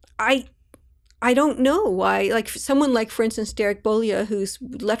I don't know why. Like someone like, for instance, Derek Bolia, whose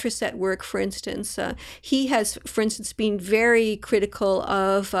Letraset work, for instance, he has, for instance, been very critical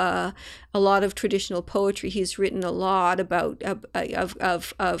of a lot of traditional poetry. He's written a lot about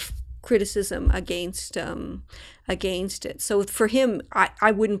of criticism against it. So for him,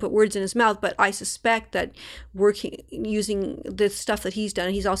 I wouldn't put words in his mouth, but I suspect that using the stuff that he's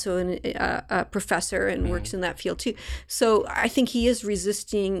done, he's also a professor and works in that field too. So I think he is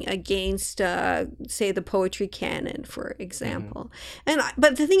resisting against, say, the poetry canon, for example.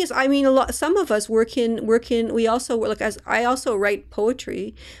 But the thing is, some of us we also write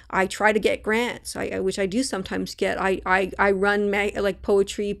poetry. I try to get grants, which I do sometimes get. I run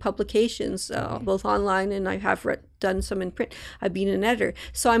poetry publications, both online, and I have done some in print. I've been an editor.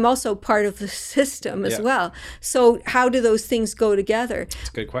 So I'm also part of the system as well. So how do those things go together? That's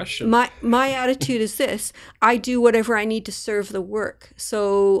a good question. My attitude is this: I do whatever I need to serve the work.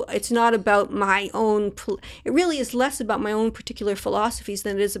 So it's not about my own, it really is less about my own particular philosophies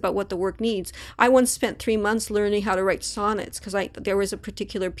than it is about what the work needs. I once spent 3 months learning how to write sonnets because there was a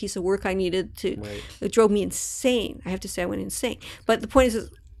particular piece of work I needed to, it drove me insane. I have to say I went insane. But the point is,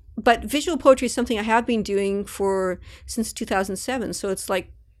 but visual poetry is something I have been doing since 2007. So it's like,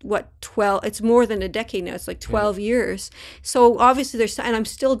 12, it's more than a decade now. It's like 12 years. So obviously and I'm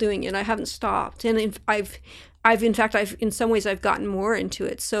still doing it. I haven't stopped. And in some ways I've gotten more into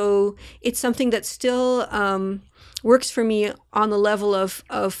it. So it's something that still works for me on the level of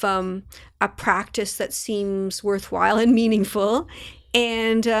a practice that seems worthwhile and meaningful.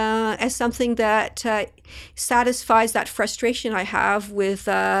 And as something that satisfies that frustration I have with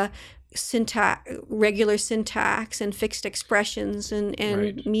regular syntax and fixed expressions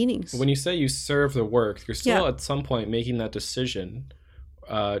and meanings. When you say you serve the work, you're still at some point making that decision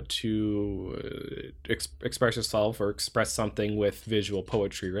to express yourself or express something with visual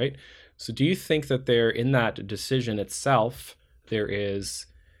poetry, right? So do you think that in that decision itself, there is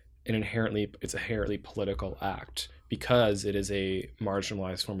it's inherently political act because it is a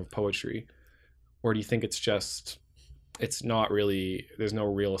marginalized form of poetry? Or do you think it's not really, there's no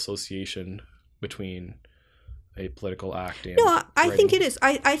real association between a political act and I think it is.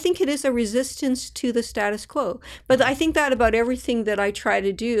 I think it is a resistance to the status quo. But I think that about everything that I try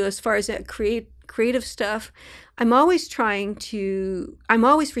to do as far as that creative stuff, I'm always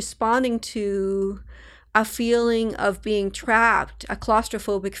responding to a feeling of being trapped, a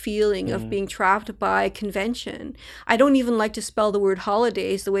claustrophobic feeling of being trapped by convention. I don't even like to spell the word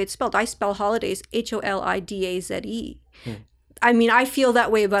holidays the way it's spelled. I spell holidays Holidaze. I mean, I feel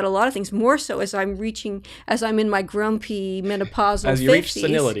that way about a lot of things, more so as I'm in my grumpy menopausal 50s. As you reach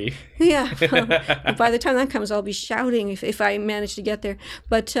senility. Yeah. By the time that comes, I'll be shouting if I manage to get there.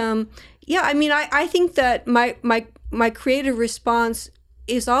 But yeah, I mean, I think that my creative response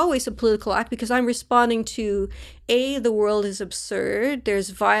is always a political act because I'm responding to, the world is absurd. There's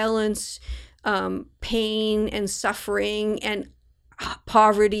violence, pain and suffering and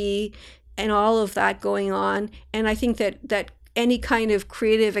poverty and all of that going on. And I think that any kind of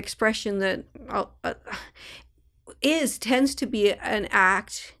creative expression that tends to be an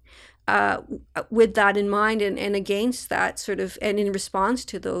act with that in mind and against that sort of, and in response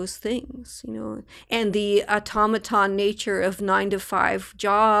to those things, and the automaton nature of 9-to-5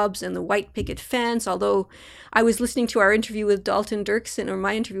 jobs and the white picket fence. Although I was listening to our interview with Dalton Dirksen, or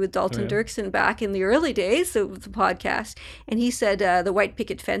my interview with Dalton Dirksen back in the early days of the podcast, and he said the white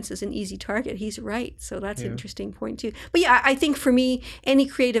picket fence is an easy target. He's right. So that's an interesting point too. But yeah, I think for me, any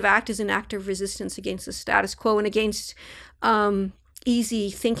creative act is an act of resistance against the status quo and against easy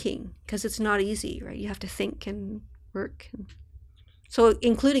thinking, because it's not easy, right? You have to think and work. So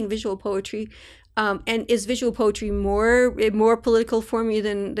including visual poetry. And is visual poetry more political for me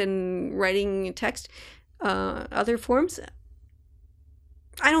than writing text? Other forms?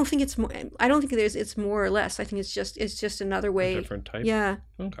 I don't think it's more. I don't think it's more or less. I think it's just another way. A different type. Yeah.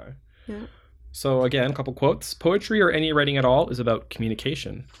 Okay. Yeah. So again, a couple quotes. Poetry or any writing at all is about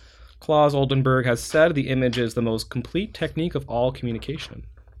communication. Claus Oldenburg has said the image is the most complete technique of all communication.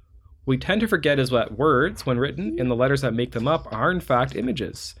 We tend to forget is that words, when written, and the letters that make them up are in fact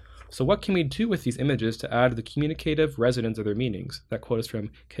images. So what can we do with these images to add the communicative resonance of their meanings? That quote is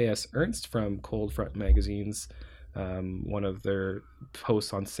from K.S. Ernst from Cold Front Magazine's one of their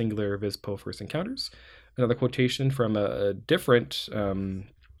posts on singular Vispo First Encounters. Another quotation from a different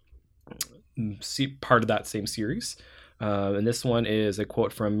part of that same series. And this one is a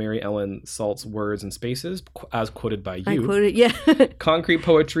quote from Mary Ellen Salt's Words and Spaces, as quoted by you. I quoted, yeah. Concrete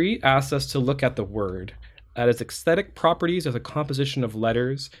poetry asks us to look at the word, at its aesthetic properties as a composition of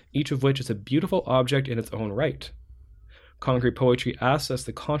letters, each of which is a beautiful object in its own right. Concrete poetry asks us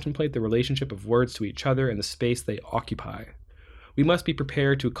to contemplate the relationship of words to each other and the space they occupy. We must be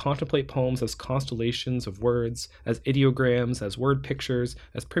prepared to contemplate poems as constellations of words, as ideograms, as word pictures,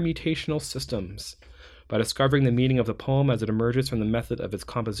 as permutational systems. By discovering the meaning of the poem as it emerges from the method of its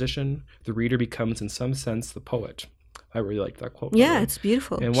composition, the reader becomes in some sense the poet. I really like that quote. Yeah, it's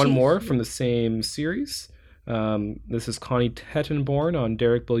beautiful. And one more from the same series. This is Connie Tettenborn on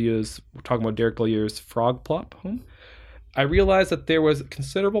Derek Beaulieu's, talking about Derek Beaulieu's Frog Plot poem. I realized that there was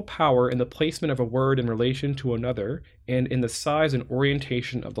considerable power in the placement of a word in relation to another and in the size and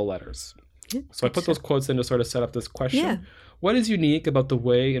orientation of the letters. Yeah, so I put those quotes in to sort of set up this question. Yeah. What is unique about the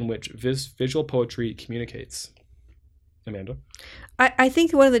way in which visual poetry communicates? Amanda? I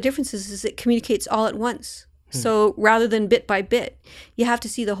think one of the differences is it communicates all at once. So rather than bit by bit, you have to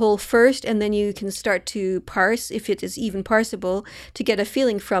see the whole first, and then you can start to parse, if it is even parsable, to get a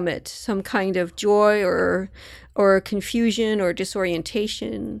feeling from it, some kind of joy or confusion or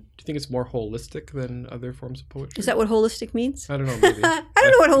disorientation. Do you think it's more holistic than other forms of poetry? Is that what holistic means? I don't know, maybe. I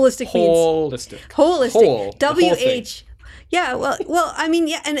don't know what holistic means. Holistic. Holistic. W-H. Yeah, well, I mean,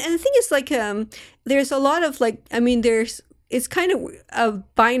 yeah, and the thing is, like, there's a lot of, like, I mean, it's kind of a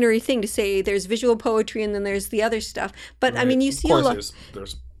binary thing to say there's visual poetry and then there's the other stuff. But right. I mean, you see a lot.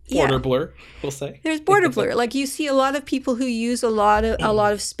 There's border blur, we'll say. There's border blur. Like, you see a lot of people who use a lot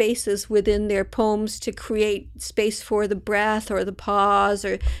of spaces within their poems to create space for the breath or the pause,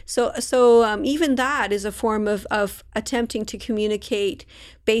 or so even that is a form of attempting to communicate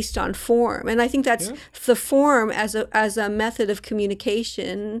based on form. And I think that's the form as a method of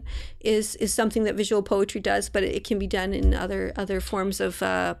communication is something that visual poetry does, but it can be done in other forms of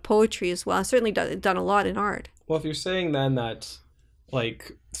poetry as well. Certainly done a lot in art. Well, if you're saying then that,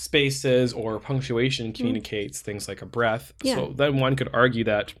 like, spaces or punctuation communicates things like a breath, so then one could argue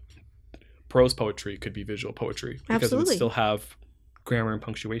that prose poetry could be visual poetry because it would still have grammar and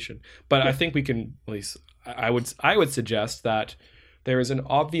punctuation. But I think we can, at least I would suggest that there is an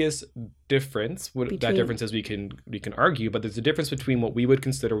obvious difference. That difference is we can argue, but there's a difference between what we would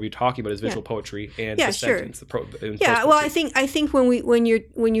consider we're talking about as visual poetry and the sentence. Well, I think when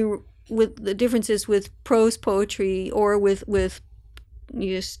you're with the differences with prose poetry or with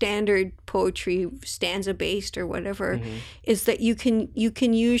standard poetry, stanza based or whatever, is that you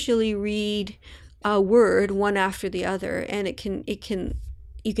can usually read a word one after the other, and you can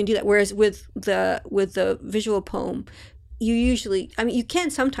do that. Whereas with the visual poem, you usually, I mean, you can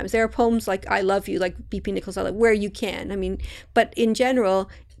sometimes. There are poems like I Love You, like B.P. Nichols, where you can. I mean, but in general,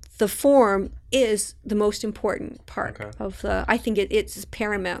 the form is the most important part Okay. of the. I think it's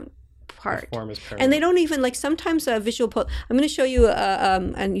paramount part. The form is paramount. And they don't even like sometimes a visual I'm going to show you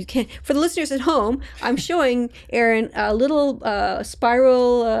and you can for the listeners at home. I'm showing Aaron a little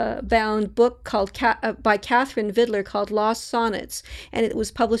spiral bound book called by Catherine Vidler called Lost Sonnets, and it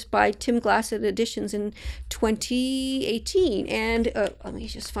was published by Tim Glassett Editions in 2018. And let me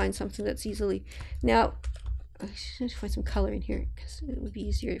just find something that's easily now. I should find some color in here because it would be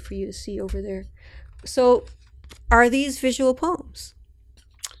easier for you to see over there. So, are these visual poems?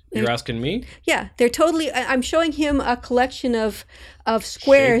 You're asking me? Yeah, they're totally. I'm showing him a collection of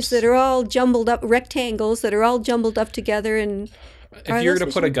squares Shapes. that are all jumbled up, rectangles that are all jumbled up together. And If you were to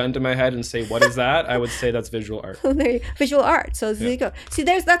put a gun to my head and say, what is that? I would say that's visual art. Visual art. So there you go. See,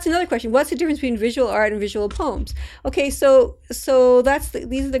 that's another question. What's the difference between visual art and visual poems? Okay, so these are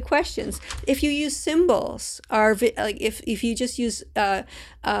the questions. If you use symbols, like if you just use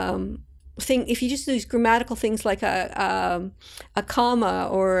if you just use grammatical things like a comma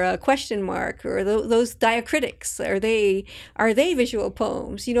or a question mark or those diacritics, are they visual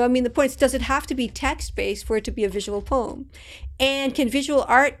poems? You know, I mean, the point is, does it have to be text based for it to be a visual poem? And can visual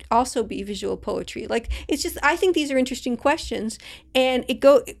art also be visual poetry? Like, it's just, I think these are interesting questions, and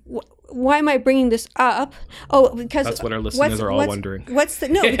why am I bringing this up? Oh, because that's what our listeners are all wondering. Because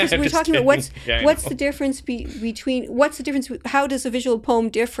we're talking about what's the difference between how does a visual poem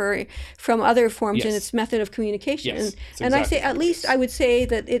differ from other forms in its method of communication? Yes, and I say, at least I would say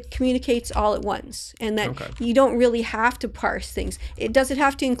that it communicates all at once, and that you don't really have to parse things. Does it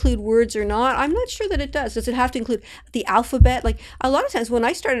have to include words or not? I'm not sure that it does. Does it have to include the alphabet? Like, a lot of times when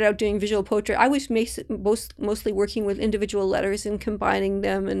I started out doing visual poetry, I was mostly working with individual letters and combining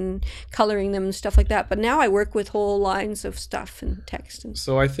them and coloring them and stuff like that. But now I work with whole lines of stuff and text.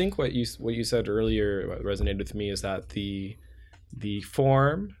 So I think what you said earlier, what resonated with me, is that the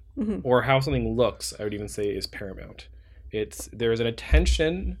form or how something looks, I would even say, is paramount. There's an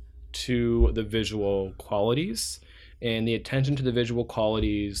attention to the visual qualities, and the attention to the visual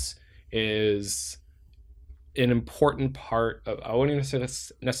qualities is an important part of, I wouldn't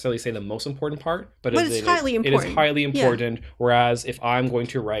necessarily say the most important part, but it's highly important. It is highly important. Yeah. Whereas if I'm going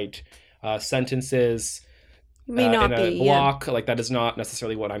to write sentences may not in a be, block, like, that is not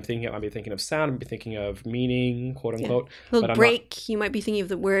necessarily what I'm thinking of. I'd be thinking of sound, I'd be thinking of meaning, quote unquote. Well, break, you might be thinking of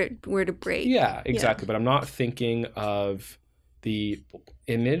the word to break. Yeah, exactly. Yeah. But I'm not thinking of the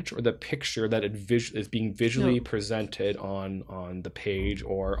image or the picture that is being visually presented on the page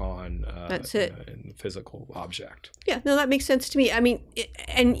or on that's it. In the physical object. Yeah, no, that makes sense to me. I mean,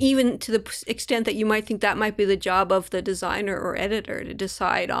 and even to the extent that you might think that might be the job of the designer or editor to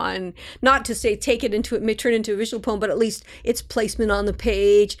decide on, not to say turn it into a visual poem, but at least its placement on the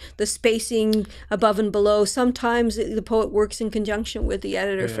page, the spacing above and below. Sometimes the poet works in conjunction with the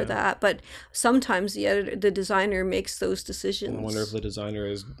editor for that, but sometimes the designer makes those decisions. I wonder if the designer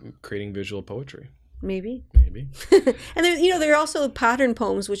is creating visual poetry. Maybe. And there are also pattern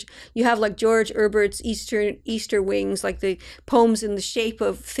poems, which you have, like George Herbert's Easter Wings, like the poems in the shape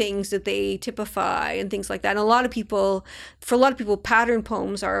of things that they typify and things like that. And for a lot of people, pattern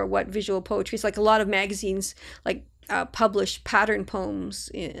poems are what visual poetry is. Like, a lot of magazines, like, publish pattern poems,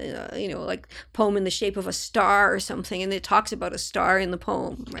 like poem in the shape of a star or something, and it talks about a star in the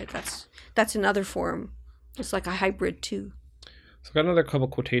poem, right? That's another form. It's like a hybrid too. So I've got another couple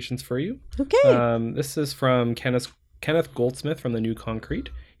quotations for you. Okay. This is from Kenneth Goldsmith from The New Concrete.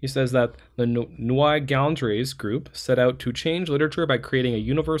 He says that the Noir Galandres group set out to change literature by creating a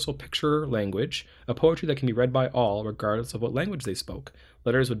universal picture language, a poetry that can be read by all, regardless of what language they spoke.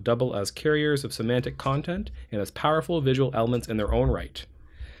 Letters would double as carriers of semantic content and as powerful visual elements in their own right.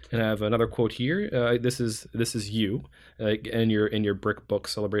 And I have another quote here. This is you in your brick book,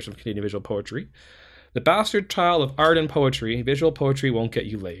 Celebration of Canadian Visual Poetry. The bastard child of art and poetry, visual poetry won't get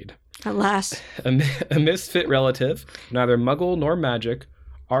you laid. Alas. A misfit relative, neither muggle nor magic,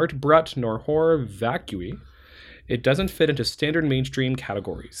 art brut nor horror vacui. It doesn't fit into standard mainstream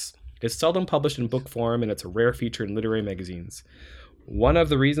categories. It's seldom published in book form, and it's a rare feature in literary magazines. One of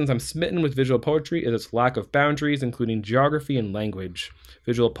the reasons I'm smitten with visual poetry is its lack of boundaries, including geography and language.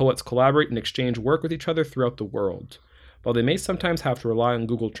 Visual poets collaborate and exchange work with each other throughout the world. While they may sometimes have to rely on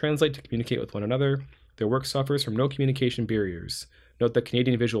Google Translate to communicate with one another, their work suffers from no communication barriers. Note that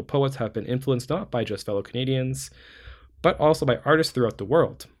Canadian visual poets have been influenced not by just fellow Canadians, but also by artists throughout the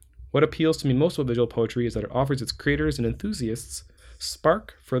world. What appeals to me most about visual poetry is that it offers its creators and enthusiasts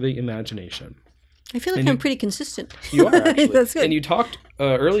spark for the imagination. I feel like I'm pretty consistent. You are, actually. That's good. And you talked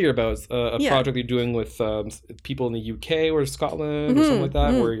earlier about a project you're doing with people in the UK or Scotland or something like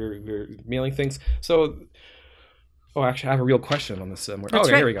that, where you're mailing things. So Oh, actually, I have a real question on this somewhere. That's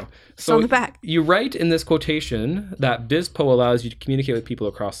okay, right. here we go. It's on the back. You write in this quotation that BizPo allows you to communicate with people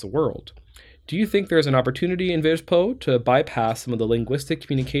across the world. Do you think there's an opportunity in BizPo to bypass some of the linguistic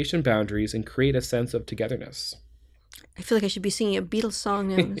communication boundaries and create a sense of togetherness? I feel like I should be singing a Beatles song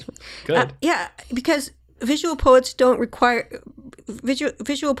now. Good. Yeah, because visual poetry doesn't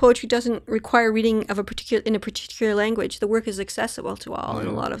require reading of a particular language. The work is accessible to all in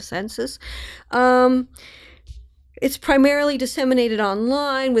a lot of senses. It's primarily disseminated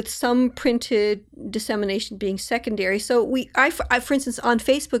online, with some printed dissemination being secondary. So I, for instance, on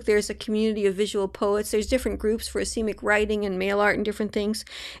Facebook, there's a community of visual poets. There's different groups for asemic writing and mail art and different things,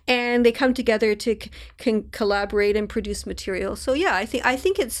 and they come together to can collaborate and produce material. So yeah, I think I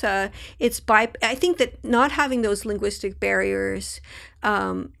think that not having those linguistic barriers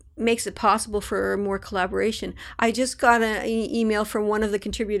makes it possible for more collaboration. I just got an email from one of the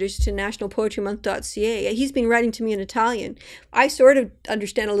contributors to nationalpoetrymonth.ca. He's been writing to me in Italian. I sort of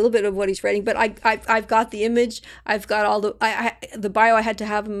understand a little bit of what he's writing, but I've got the image. I've got all the bio. I had to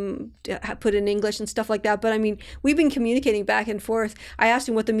have him put in English and stuff like that. But I mean, we've been communicating back and forth. I asked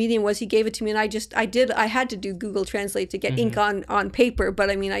him what the medium was. He gave it to me, and I had to do Google Translate to get ink on paper. But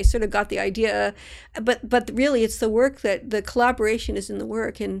I mean, I sort of got the idea. But really, it's the work that the collaboration is in the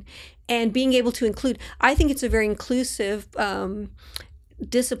work, and being able to include. I think it's a very inclusive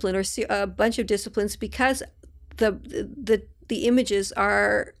discipline, or a bunch of disciplines, because the images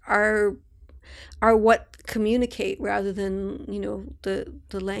are what communicate rather than the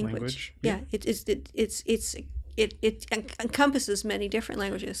language. Yeah, it encompasses many different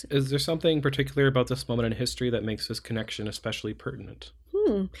languages. Is there something particular about this moment in history that makes this connection especially pertinent?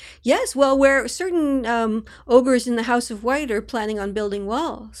 Yes, well, where certain ogres in the House of White are planning on building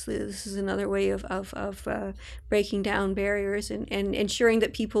walls. This is another way of breaking down barriers and ensuring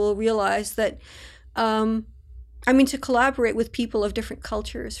that people realize that, to collaborate with people of different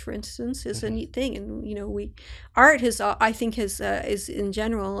cultures, for instance, is a neat thing. And, art is in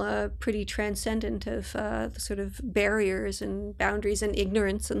general pretty transcendent of the sort of barriers and boundaries and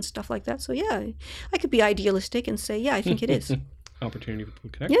ignorance and stuff like that. So, yeah, I could be idealistic and say, yeah, I think it is. Opportunity for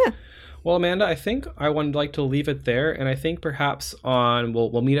people to connect. Yeah. Well, Amanda, I think I would like to leave it there, and I think perhaps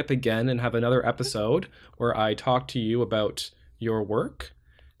we'll meet up again and have another episode where I talk to you about your work.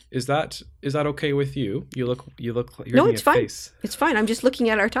 Is that okay with you? You look you're no, it's fine. Face. It's fine. I'm just looking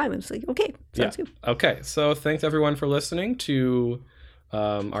at our time. It's like, okay, sounds good. Okay, so thanks everyone for listening to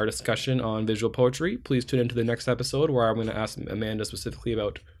our discussion on visual poetry. Please tune into the next episode where I'm going to ask Amanda specifically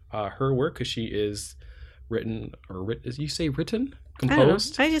about her work, because she is written, or you say written?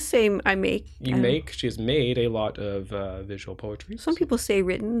 Composed? I just say I make. She has made a lot of visual poetry. Some people say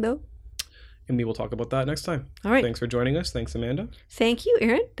written, though. And we will talk about that next time. All right. Thanks for joining us. Thanks, Amanda. Thank you,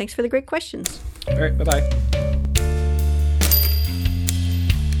 Aaron. Thanks for the great questions. All right, bye-bye.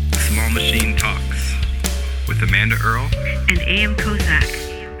 Small Machine Talks with Amanda Earle and A.M. Kozak.